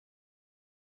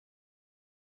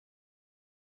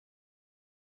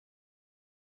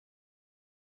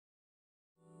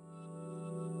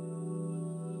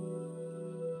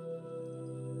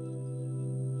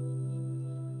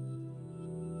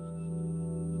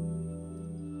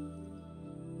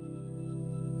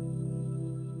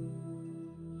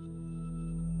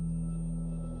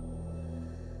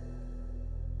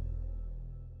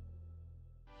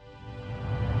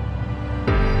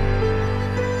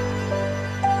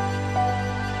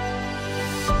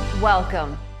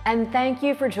Welcome, and thank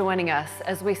you for joining us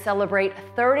as we celebrate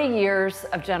 30 years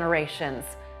of Generations.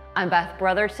 I'm Beth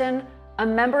Brotherton, a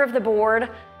member of the board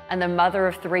and the mother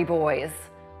of 3 boys.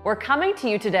 We're coming to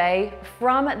you today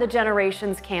from the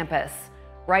Generations campus.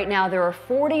 Right now, there are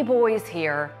 40 boys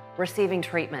here receiving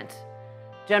treatment.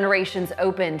 Generations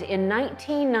opened in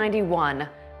 1991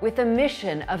 with a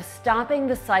mission of stopping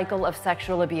the cycle of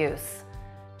sexual abuse.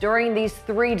 During these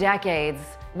 3 decades,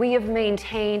 we have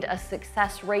maintained a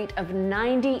success rate of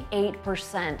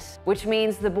 98%, which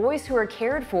means the boys who are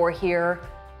cared for here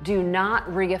do not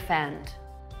reoffend.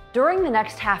 During the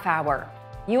next half hour,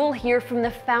 you will hear from the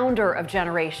founder of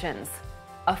Generations,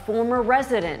 a former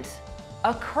resident,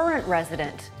 a current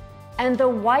resident, and the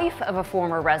wife of a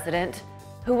former resident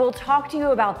who will talk to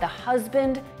you about the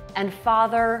husband and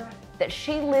father that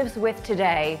she lives with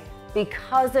today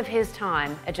because of his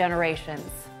time at Generations.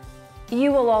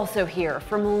 You will also hear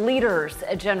from leaders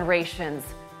at Generations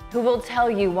who will tell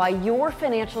you why your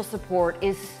financial support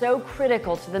is so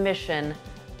critical to the mission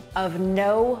of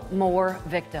no more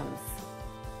victims.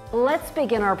 Let's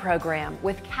begin our program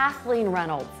with Kathleen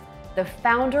Reynolds, the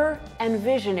founder and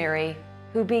visionary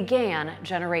who began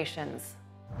Generations.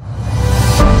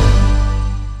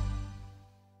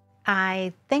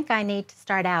 I think I need to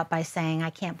start out by saying I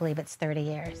can't believe it's 30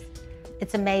 years.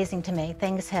 It's amazing to me.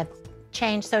 Things have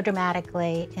changed so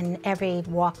dramatically in every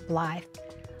walk of life.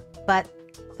 But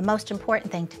the most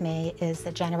important thing to me is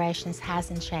that Generations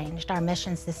hasn't changed. Our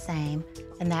mission's the same,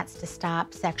 and that's to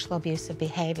stop sexual abusive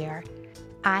behavior.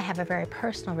 I have a very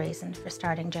personal reason for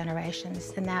starting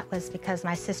Generations, and that was because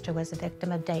my sister was a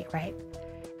victim of date rape.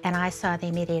 And I saw the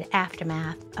immediate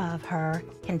aftermath of her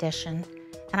condition.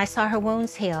 And I saw her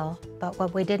wounds heal, but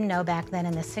what we didn't know back then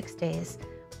in the 60s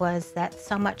was that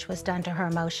so much was done to her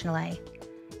emotionally.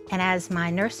 And as my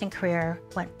nursing career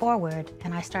went forward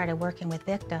and I started working with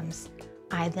victims,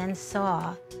 I then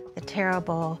saw the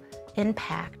terrible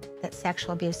impact that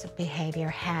sexual abusive behavior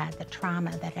had, the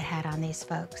trauma that it had on these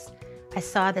folks. I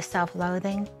saw the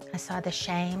self-loathing, I saw the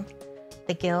shame,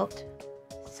 the guilt.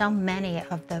 So many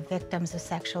of the victims of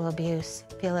sexual abuse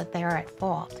feel that they are at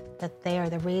fault, that they are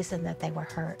the reason that they were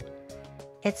hurt.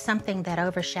 It's something that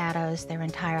overshadows their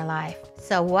entire life.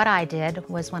 So what I did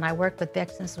was, when I worked with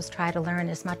victims, was try to learn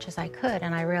as much as I could,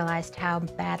 and I realized how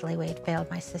badly we had failed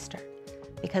my sister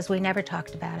because we never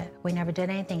talked about it. We never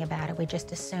did anything about it. We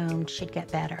just assumed she'd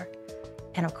get better.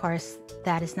 And of course,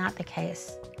 that is not the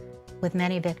case. With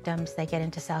many victims, they get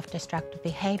into self-destructive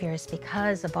behaviors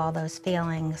because of all those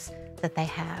feelings that they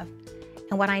have.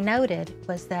 And what I noted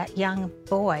was that young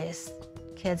boys,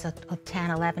 kids of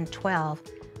 10, 11, 12,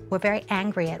 were very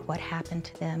angry at what happened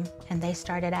to them, and they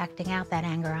started acting out that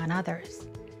anger on others.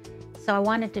 So I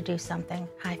wanted to do something.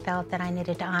 I felt that I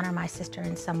needed to honor my sister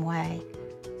in some way.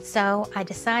 So I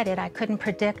decided I couldn't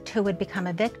predict who would become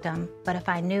a victim, but if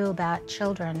I knew about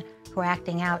children who were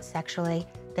acting out sexually,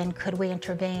 then could we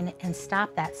intervene and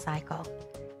stop that cycle?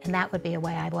 And that would be a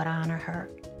way I would honor her.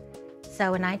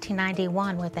 So in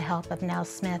 1991, with the help of Nell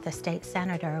Smith, a state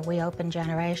senator, we opened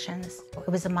Generations. It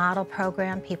was a model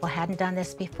program. People hadn't done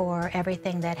this before.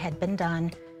 Everything that had been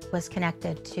done was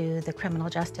connected to the criminal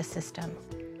justice system.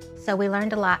 So we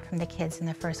learned a lot from the kids in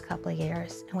the first couple of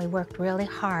years, and we worked really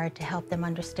hard to help them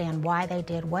understand why they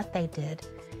did what they did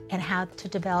and how to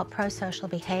develop pro-social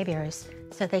behaviors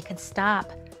so they could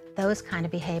stop those kind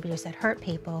of behaviors that hurt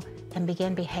people and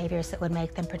begin behaviors that would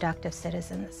make them productive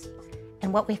citizens.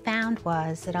 And what we found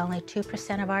was that only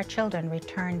 2% of our children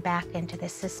returned back into the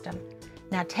system.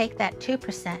 Now take that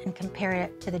 2% and compare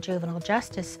it to the juvenile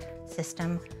justice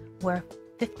system, where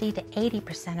 50 to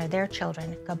 80% of their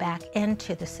children go back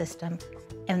into the system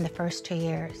in the first 2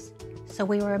 years. So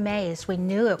we were amazed. We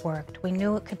knew it worked. We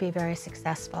knew it could be very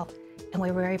successful, and we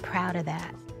were very proud of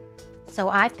that. So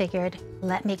I figured,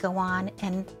 let me go on,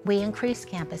 and we increased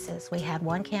campuses. We had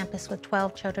one campus with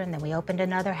 12 children, then we opened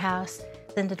another house.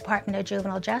 Then the Department of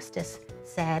Juvenile Justice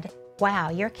said,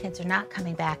 wow, your kids are not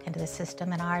coming back into the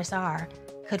system and ours are.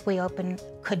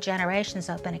 Could Generations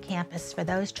open a campus for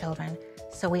those children?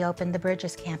 So we opened the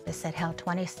Bridges campus that held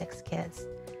 26 kids.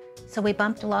 So we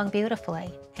bumped along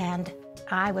beautifully, and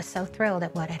I was so thrilled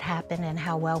at what had happened and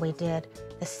how well we did.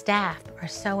 The staff are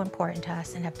so important to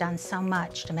us and have done so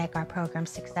much to make our program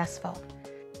successful.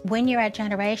 When you're at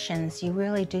Generations, you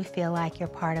really do feel like you're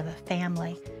part of a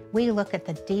family. We look at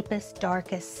the deepest,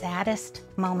 darkest, saddest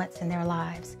moments in their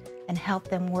lives and help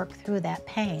them work through that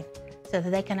pain so that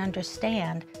they can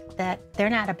understand that they're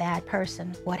not a bad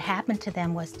person. What happened to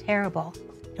them was terrible,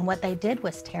 and what they did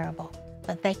was terrible,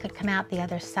 but they could come out the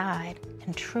other side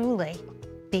and truly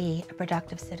be a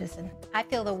productive citizen. I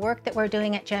feel the work that we're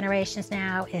doing at Generations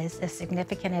now is as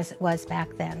significant as it was back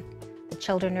then. The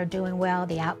children are doing well,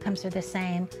 the outcomes are the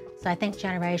same, so I think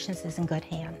Generations is in good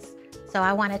hands. So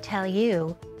I want to tell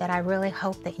you that I really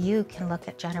hope that you can look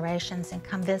at Generations and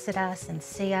come visit us and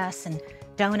see us and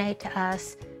donate to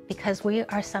us, because we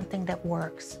are something that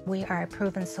works. We are a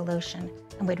proven solution,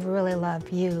 and we'd really love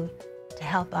you to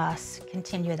help us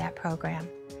continue that program.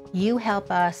 You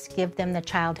help us give them the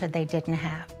childhood they didn't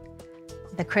have.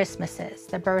 The Christmases,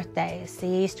 the birthdays, the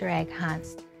Easter egg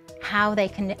hunts, how they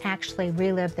can actually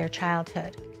relive their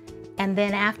childhood. And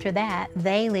then after that,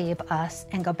 they leave us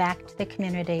and go back to the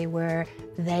community where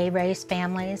they raise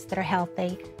families that are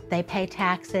healthy, they pay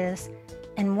taxes,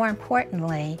 and more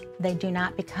importantly, they do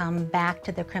not become back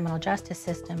to the criminal justice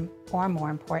system, or more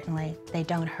importantly, they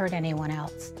don't hurt anyone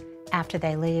else after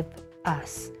they leave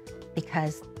us,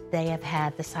 because they have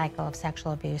had the cycle of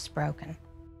sexual abuse broken.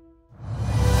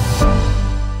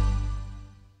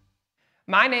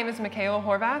 My name is Michaela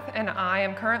Horvath, and I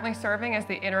am currently serving as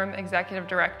the Interim Executive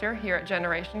Director here at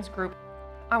Generations Group.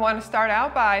 I want to start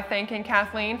out by thanking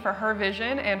Kathleen for her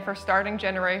vision and for starting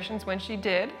Generations when she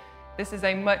did. This is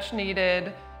a much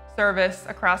needed service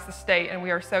across the state, and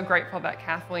we are so grateful that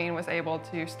Kathleen was able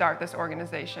to start this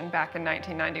organization back in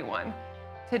 1991.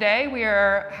 Today we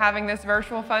are having this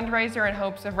virtual fundraiser in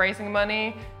hopes of raising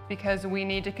money because we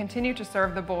need to continue to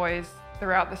serve the boys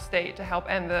throughout the state to help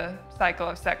end the cycle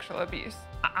of sexual abuse.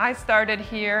 I started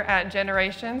here at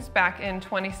Generations back in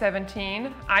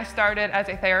 2017. I started as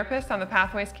a therapist on the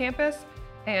Pathways campus,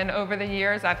 and over the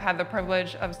years I've had the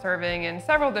privilege of serving in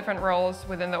several different roles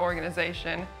within the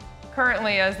organization.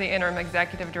 Currently as the Interim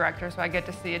Executive Director, so I get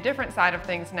to see a different side of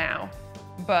things now.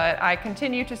 But I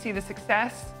continue to see the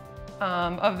success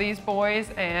of these boys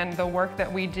and the work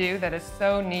that we do that is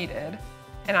so needed.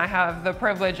 And I have the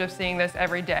privilege of seeing this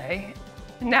every day.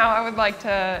 Now I would like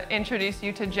to introduce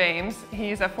you to James.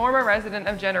 He's a former resident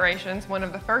of Generations, one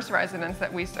of the first residents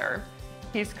that we serve.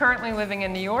 He's currently living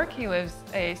in New York. He lives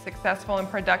a successful and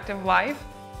productive life,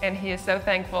 and he is so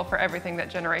thankful for everything that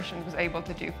Generations was able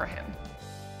to do for him.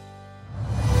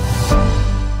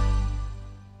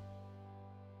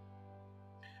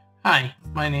 Hi,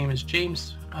 my name is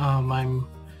James. I'm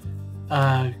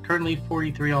currently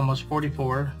 43, almost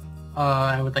 44.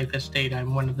 I would like to state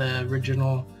I'm one of the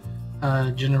original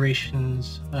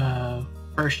Generations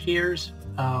first years.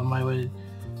 I would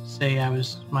say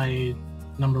my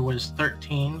number was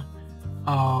 13.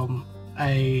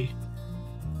 I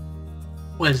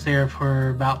was there for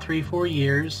about 3-4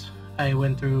 years. I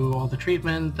went through all the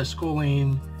treatment, the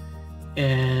schooling,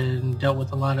 and dealt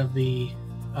with a lot of the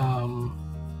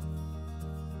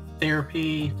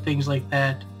therapy, things like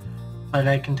that. But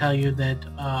I can tell you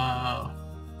that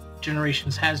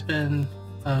Generations has been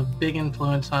a big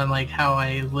influence on like how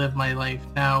I live my life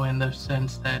now, in the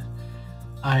sense that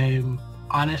I'm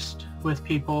honest with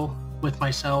people, with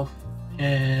myself,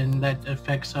 and that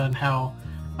affects on how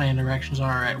my interactions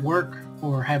are at work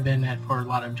or have been at for a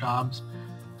lot of jobs.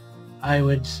 I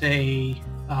would say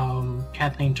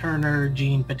Kathleen Turner,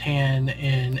 Jean Patan,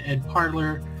 and Ed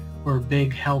Parler were a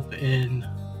big help in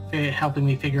helping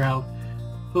me figure out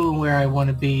who and where I want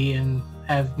to be, and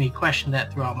have me question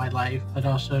that throughout my life, but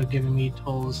also giving me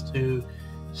tools to,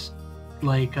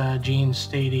 like Jean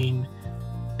stating,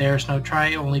 "There's no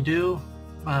try, only do,"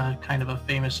 kind of a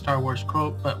famous Star Wars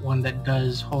quote, but one that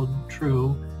does hold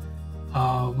true.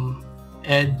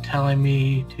 Ed telling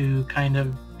me to kind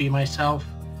of be myself,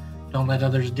 don't let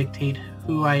others dictate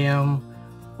who I am,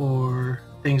 or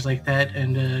things like that.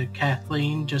 And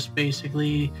Kathleen just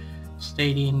basically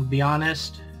stating, be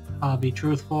honest, be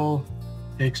truthful,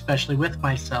 especially with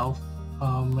myself.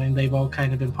 And they've all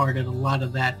kind of imparted a lot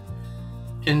of that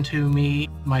into me.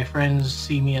 My friends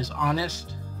see me as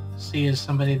honest, see as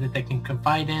somebody that they can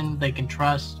confide in, they can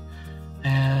trust.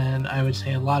 And I would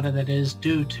say a lot of that is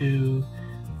due to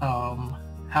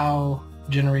how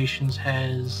Generations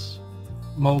has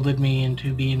molded me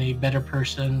into being a better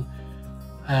person,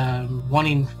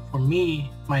 wanting for me,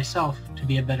 myself, to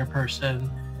be a better person,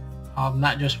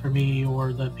 not just for me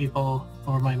or the people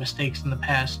or my mistakes in the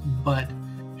past, but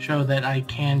show that I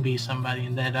can be somebody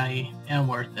and that I am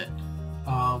worth it.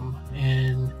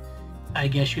 And I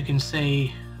guess you can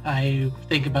say I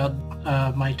think about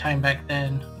my time back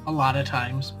then a lot of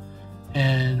times,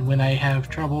 and when I have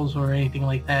troubles or anything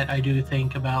like that, I do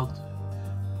think about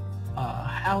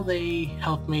how they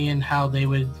helped me and how they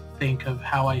would think of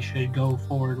how I should go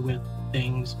forward with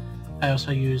things. I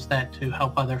also use that to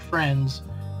help other friends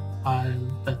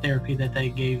on the therapy that they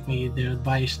gave me, the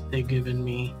advice they've given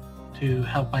me, to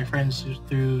help my friends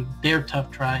through their tough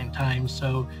trying times.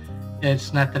 So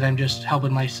it's not that I'm just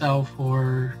helping myself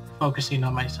or focusing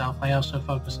on myself. I also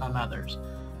focus on others.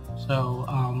 So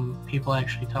people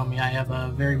actually tell me I have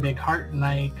a very big heart, and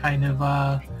I kind of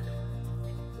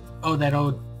owe that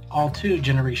all to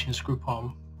Generations Group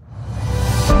Home.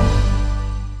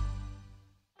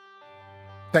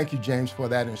 Thank you, James, for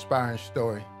that inspiring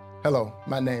story. Hello,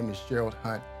 my name is Gerald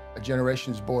Hunt, a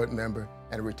Generations board member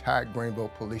and a retired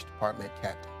Greenville Police Department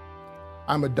captain.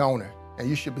 I'm a donor, and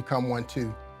you should become one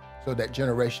too, so that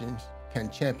Generations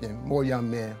can champion more young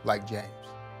men like James.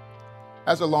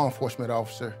 As a law enforcement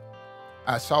officer,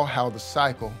 I saw how the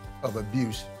cycle of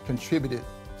abuse contributed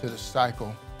to the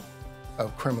cycle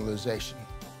of criminalization.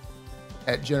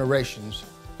 At Generations,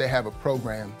 they have a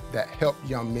program that helps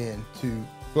young men to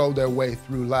flow their way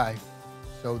through life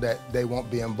so that they won't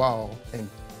be involved in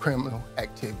criminal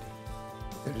activity.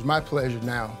 It is my pleasure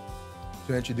now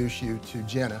to introduce you to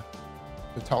Jenna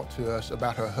to talk to us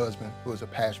about her husband, who is a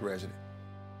past resident.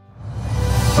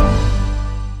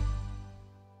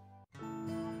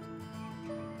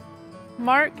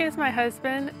 Mark is my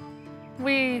husband.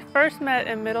 We first met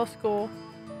in middle school,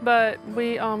 but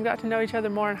we got to know each other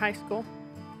more in high school.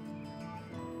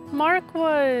 Mark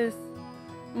was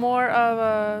more of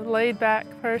a laid-back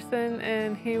person,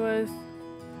 and he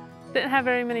didn't have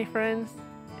very many friends,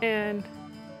 and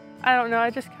I don't know, I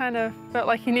just kind of felt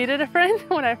like he needed a friend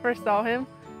when I first saw him.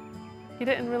 He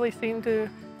didn't really seem to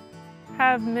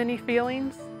have many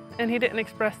feelings, and he didn't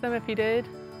express them if he did.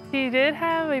 He did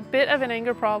have a bit of an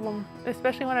anger problem,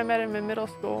 especially when I met him in middle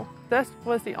school. That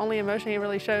was the only emotion he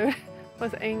really showed,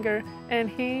 was anger, and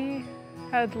he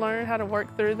had learned how to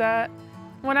work through that.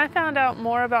 When I found out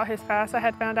more about his past, I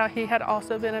had found out he had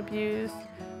also been abused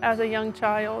as a young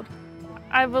child.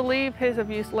 I believe his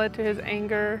abuse led to his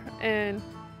anger and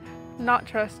not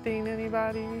trusting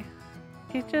anybody.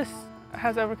 He just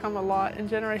has overcome a lot, and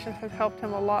Generations has helped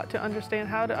him a lot to understand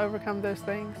how to overcome those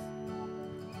things.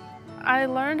 I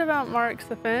learned about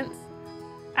Mark's offense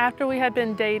after we had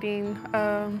been dating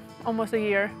almost a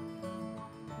year,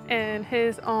 and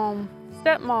his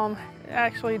stepmom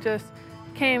actually just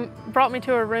brought me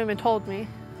to her room and told me.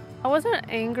 I wasn't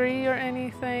angry or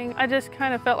anything. I just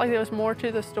kind of felt like there was more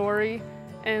to the story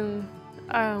and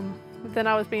than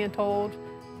I was being told.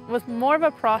 It was more of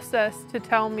a process to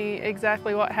tell me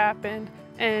exactly what happened,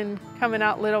 and coming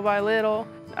out little by little.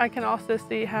 I can also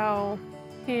see how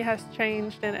he has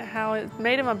changed and how it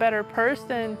made him a better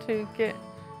person to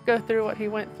go through what he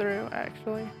went through,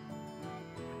 actually.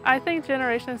 I think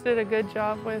Generations did a good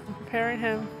job with preparing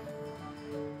him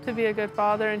to be a good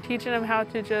father and teaching him how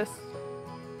to just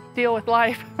deal with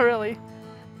life, really.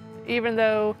 Even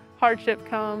though hardship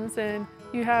comes and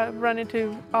you run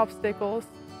into obstacles,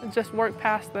 just work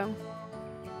past them.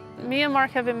 Me and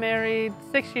Mark have been married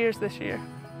 6 years this year.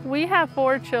 We have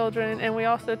 4 children, and we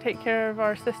also take care of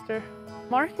our sister.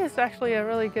 Mark is actually a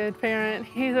really good parent.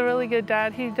 He's a really good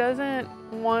dad. He doesn't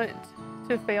want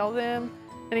to fail them,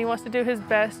 and he wants to do his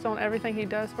best on everything he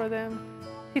does for them.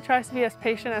 He tries to be as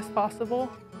patient as possible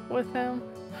with them,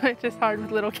 which is hard with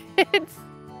little kids.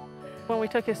 When we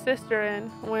took his sister in,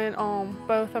 when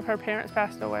both of her parents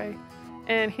passed away,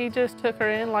 and he just took her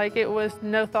in like it was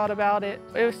no thought about it.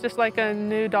 It was just like a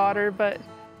new daughter, but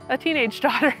a teenage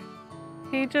daughter.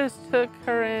 He just took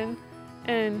her in,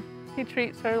 and he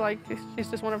treats her like she's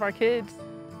just one of our kids.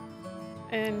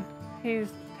 And he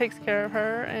takes care of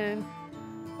her, and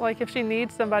like if she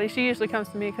needs somebody, she usually comes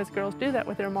to me because girls do that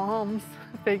with their moms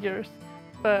figures.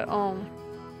 But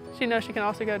she knows she can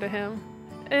also go to him.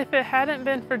 If it hadn't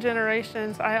been for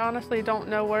Generations, I honestly don't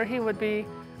know where he would be.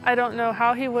 I don't know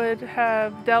how he would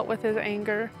have dealt with his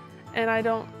anger, and I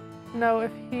don't know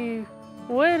if he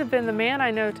would have been the man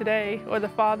I know today, or the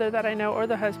father that I know, or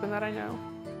the husband that I know.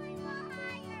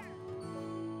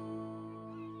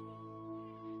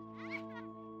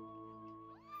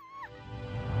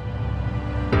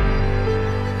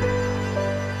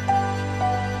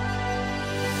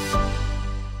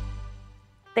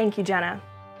 Thank you, Jenna.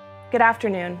 Good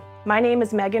afternoon. My name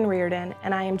is Megan Reardon,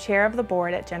 and I am chair of the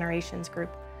board at Generations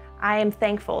Group. I am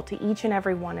thankful to each and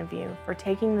every one of you for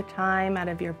taking the time out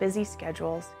of your busy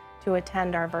schedules to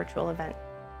attend our virtual event.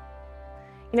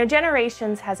 You know,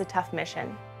 Generations has a tough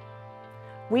mission.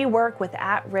 We work with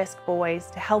at-risk boys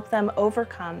to help them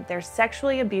overcome their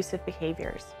sexually abusive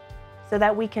behaviors so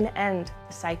that we can end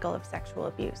the cycle of sexual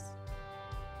abuse.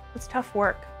 It's tough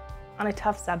work on a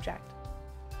tough subject,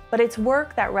 but it's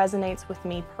work that resonates with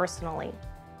me personally.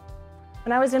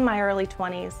 When I was in my early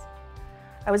 20s,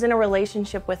 I was in a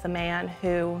relationship with a man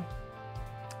who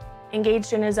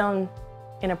engaged in his own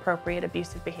inappropriate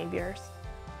abusive behaviors,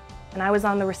 and I was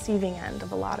on the receiving end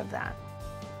of a lot of that.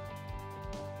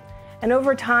 And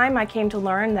over time, I came to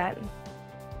learn that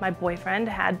my boyfriend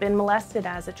had been molested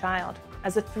as a child,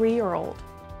 as a 3-year-old.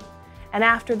 And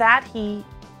after that, he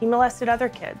molested other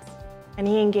kids, and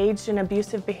he engaged in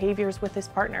abusive behaviors with his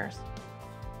partners,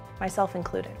 myself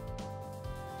included.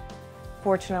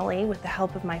 Fortunately, with the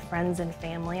help of my friends and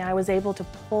family, I was able to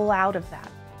pull out of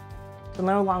that, to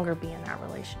no longer be in that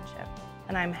relationship.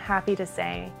 And I'm happy to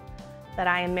say that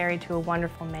I am married to a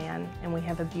wonderful man, and we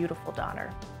have a beautiful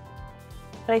daughter.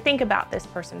 But I think about this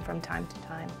person from time to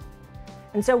time.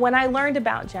 And so when I learned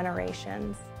about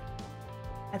generations,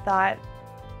 I thought,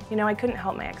 you know, I couldn't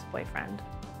help my ex-boyfriend,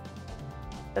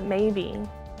 but maybe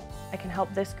I can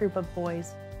help this group of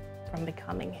boys from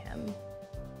becoming him.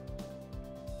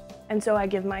 And so I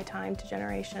give my time to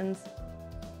generations.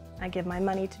 I give my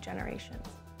money to generations.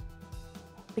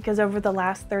 Because over the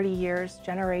last 30 years,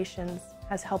 Generations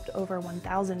has helped over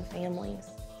 1,000 families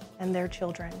and their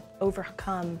children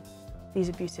overcome these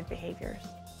abusive behaviors.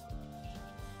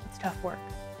 It's tough work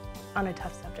on a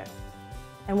tough subject,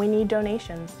 and we need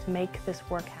donations to make this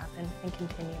work happen and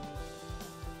continue.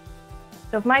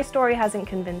 So if my story hasn't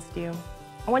convinced you,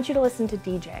 I want you to listen to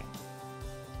DJ.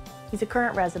 He's a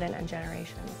current resident in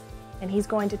Generations, and he's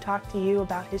going to talk to you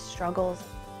about his struggles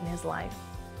in his life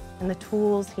and the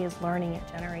tools he is learning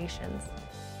at Generations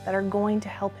that are going to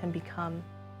help him become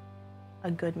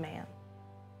a good man.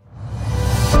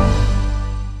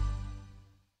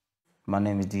 My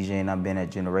name is DJ, and I've been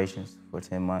at Generations for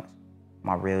 10 months.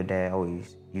 My real dad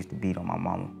always used to beat on my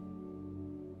mama,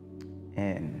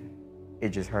 and it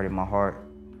just hurted my heart.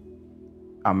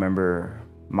 I remember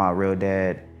my real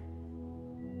dad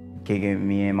kicking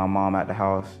me and my mom out the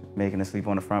house, making us sleep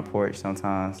on the front porch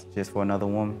sometimes just for another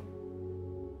woman.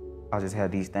 I just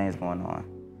had these things going on.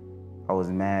 I was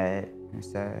mad and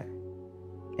sad.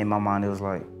 In my mind, it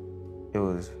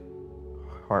was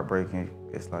heartbreaking.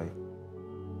 It's like,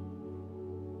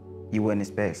 you wouldn't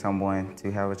expect someone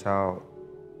to have a child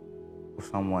with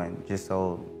someone just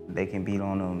so they can beat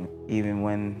on them. Even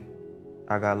when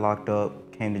I got locked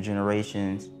up, came to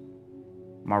Generations,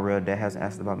 my real dad hasn't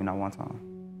asked about me not one time.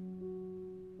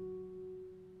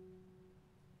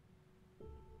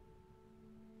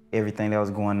 Everything that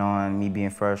was going on, me being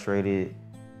frustrated,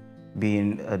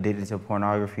 being addicted to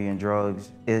pornography and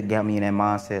drugs, it got me in that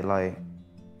mindset like,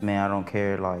 man, I don't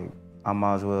care, like, I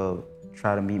might as well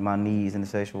try to meet my needs in a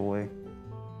sexual way.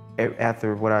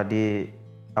 After what I did,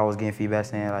 I was getting feedback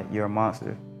saying like, you're a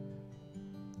monster.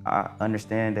 I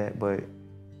understand that, but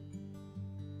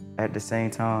at the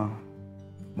same time,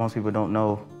 most people don't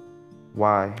know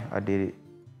why I did it,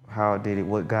 how I did it,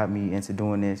 what got me into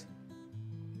doing this.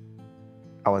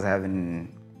 I was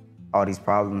having all these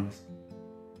problems,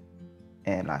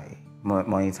 and like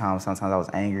many times, sometimes I was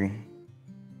angry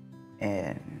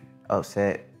and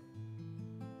upset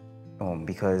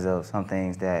because of some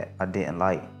things that I didn't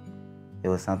like. It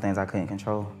was some things I couldn't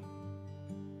control.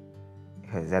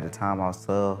 Because at the time I was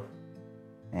 12,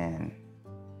 and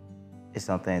it's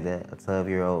some things that a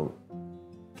 12-year-old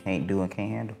can't do and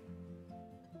can't handle.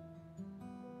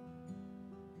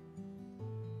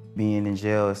 Being in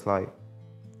jail, it's like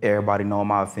everybody knowing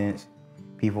my offense,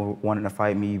 people wanting to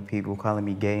fight me, people calling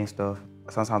me gay and stuff.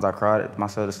 Sometimes I cried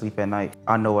myself to sleep at night.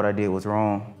 I know what I did was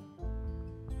wrong,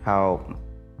 how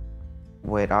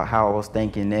I was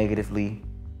thinking negatively,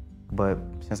 but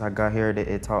since I got here,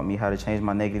 it taught me how to change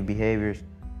my negative behaviors,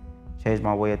 change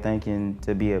my way of thinking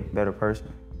to be a better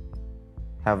person,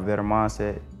 have a better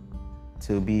mindset,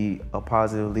 to be a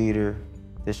positive leader,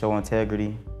 to show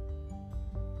integrity,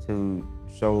 to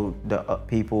show the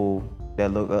people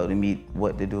that look up to me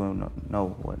what to do and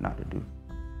know what not to do.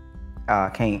 I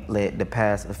can't let the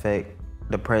past affect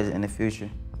the present and the future,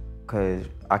 because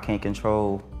I can't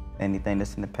control anything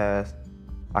that's in the past.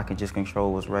 I can just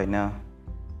control what's right now.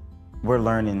 We're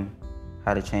learning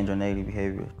how to change our negative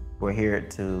behavior. We're here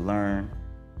to learn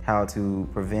how to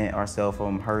prevent ourselves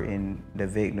from hurting the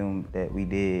victim that we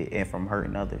did and from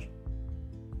hurting others.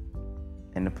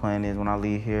 And the plan is, when I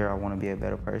leave here, I want to be a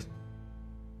better person.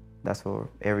 That's for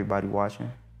everybody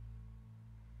watching.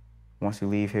 Once you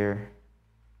leave here,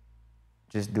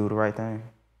 just do the right thing.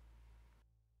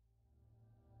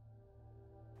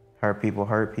 Hurt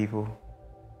people,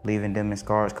 leaving them in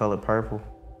scars colored purple.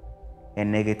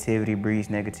 And negativity breeds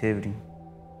negativity.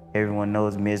 Everyone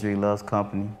knows misery loves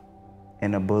company,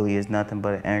 and a bully is nothing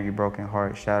but an angry, broken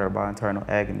heart shattered by internal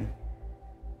agony.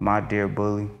 My dear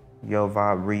bully, your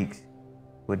vibe reeks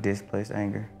with displaced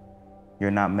anger.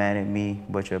 You're not mad at me,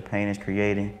 but your pain is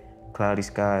creating cloudy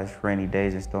skies, rainy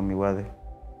days, and stormy weather.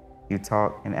 You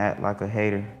talk and act like a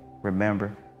hater.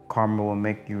 Remember, karma will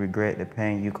make you regret the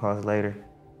pain you caused later.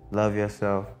 Love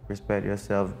yourself, respect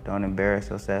yourself, don't embarrass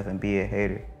yourself and be a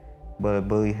hater. But a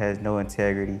bully has no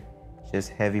integrity, just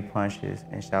heavy punches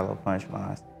and shallow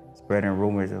punchlines, spreading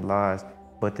rumors and lies,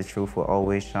 but the truth will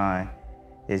always shine.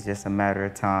 It's just a matter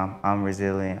of time. I'm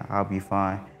resilient, I'll be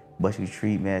fine. But you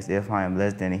treat me as if I am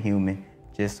less than a human,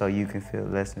 just so you can feel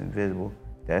less invisible.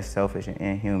 That's selfish and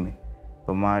inhuman.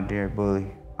 But my dear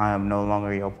bully, I am no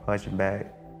longer your punching bag.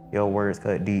 Your words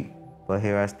cut deep, but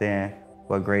here I stand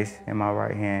with grace in my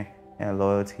right hand and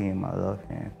loyalty in my left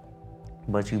hand.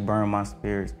 But you burn my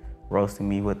spirits, roasting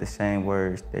me with the same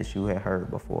words that you had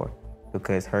heard before.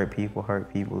 Because hurt people,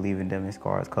 leaving them in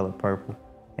scars colored purple.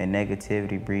 And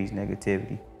negativity breeds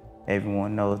negativity.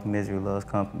 Everyone knows misery loves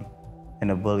company.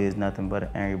 And a bully is nothing but an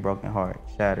angry, broken heart,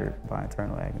 shattered by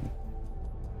internal agony.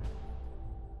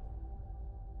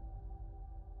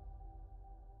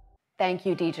 Thank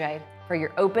you, DJ, for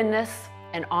your openness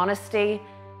and honesty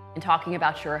in talking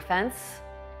about your offense,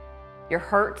 your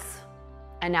hurts,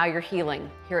 and now your healing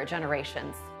here at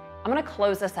Generations. I'm gonna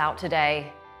close us out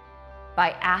today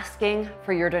by asking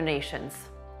for your donations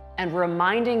and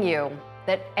reminding you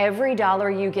that every dollar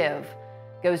you give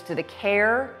goes to the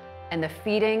care and the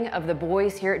feeding of the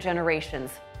boys here at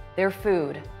Generations. Their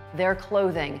food, their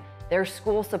clothing, their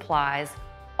school supplies,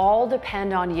 all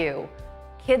depend on you.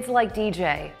 Kids like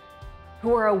DJ,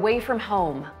 who are away from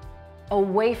home,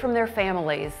 away from their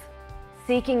families,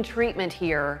 seeking treatment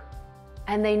here,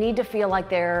 and they need to feel like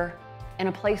they're in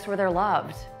a place where they're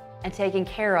loved and taken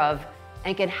care of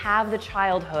and can have the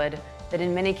childhood that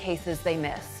in many cases they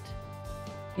missed.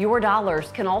 Your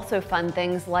dollars can also fund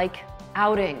things like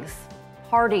outings,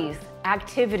 parties,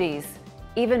 activities,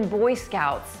 even Boy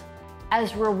Scouts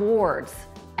as rewards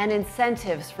and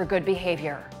incentives for good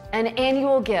behavior. An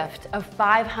annual gift of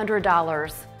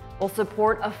 $500 will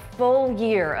support a full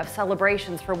year of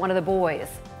celebrations for one of the boys,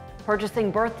 purchasing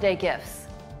birthday gifts,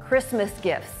 Christmas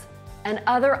gifts, and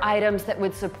other items that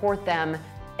would support them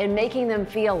in making them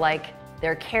feel like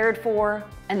they're cared for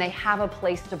and they have a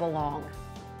place to belong.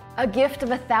 A gift of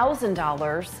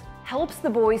 $1,000 helps the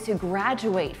boys who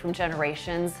graduate from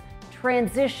Generations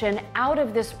transition out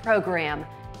of this program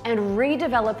and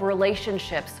redevelop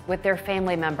relationships with their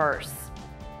family members.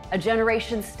 A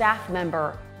Generations staff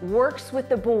member works with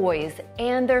the boys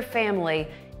and their family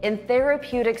in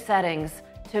therapeutic settings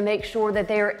to make sure that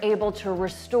they are able to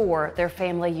restore their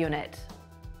family unit.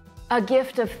 A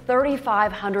gift of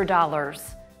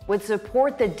 $3,500 would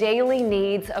support the daily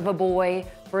needs of a boy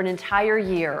for an entire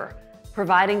year,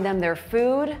 providing them their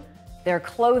food, their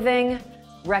clothing,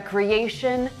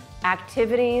 recreation,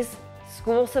 activities,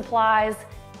 school supplies,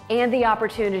 and the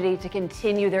opportunity to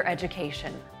continue their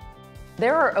education.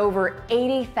 There are over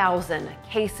 80,000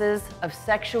 cases of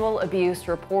sexual abuse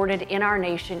reported in our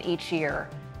nation each year,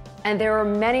 and there are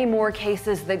many more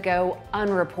cases that go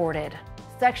unreported.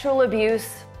 Sexual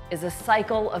abuse is a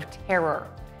cycle of terror,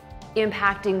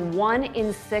 impacting 1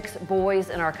 in 6 boys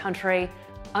in our country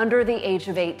under the age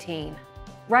of 18.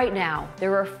 Right now,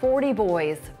 there are 40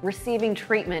 boys receiving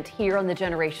treatment here on the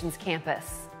Generations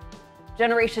campus.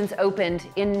 Generations opened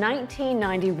in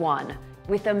 1991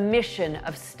 with a mission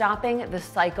of stopping the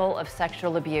cycle of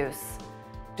sexual abuse.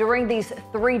 During these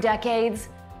 3 decades,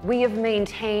 we have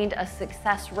maintained a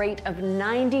success rate of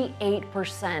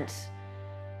 98%,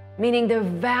 meaning the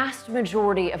vast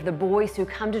majority of the boys who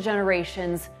come to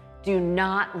Generations do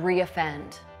not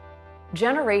reoffend.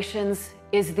 Generations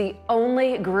is the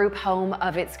only group home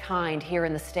of its kind here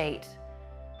in the state.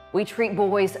 We treat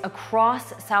boys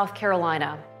across South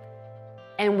Carolina,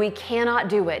 and we cannot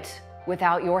do it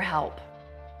without your help.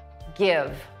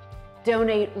 Give.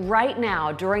 Donate right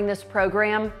now during this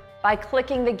program by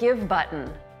clicking the Give button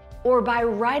or by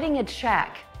writing a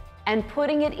check and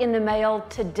putting it in the mail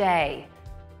today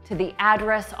to the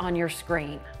address on your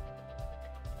screen.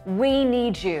 We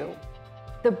need you.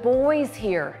 The boys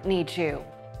here need you.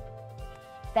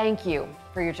 Thank you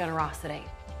for your generosity.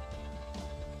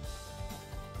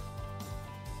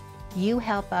 You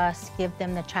help us give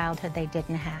them the childhood they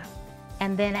didn't have.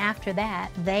 And then after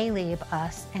that, they leave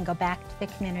us and go back to the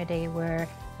community where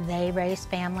they raise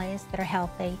families that are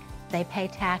healthy, they pay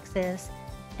taxes,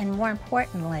 and more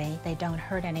importantly, they don't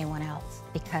hurt anyone else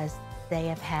because they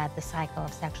have had the cycle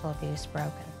of sexual abuse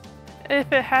broken.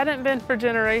 If it hadn't been for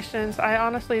Generations, I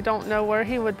honestly don't know where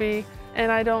he would be,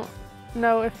 and I don't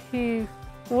know if he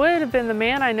would have been the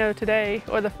man I know today,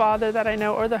 or the father that I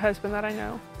know, or the husband that I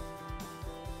know.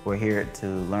 We're here to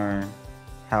learn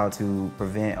how to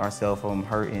prevent ourselves from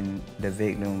hurting the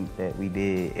victim that we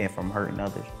did and from hurting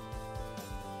others.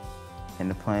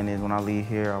 And the plan is when I leave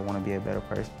here, I want to be a better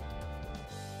person.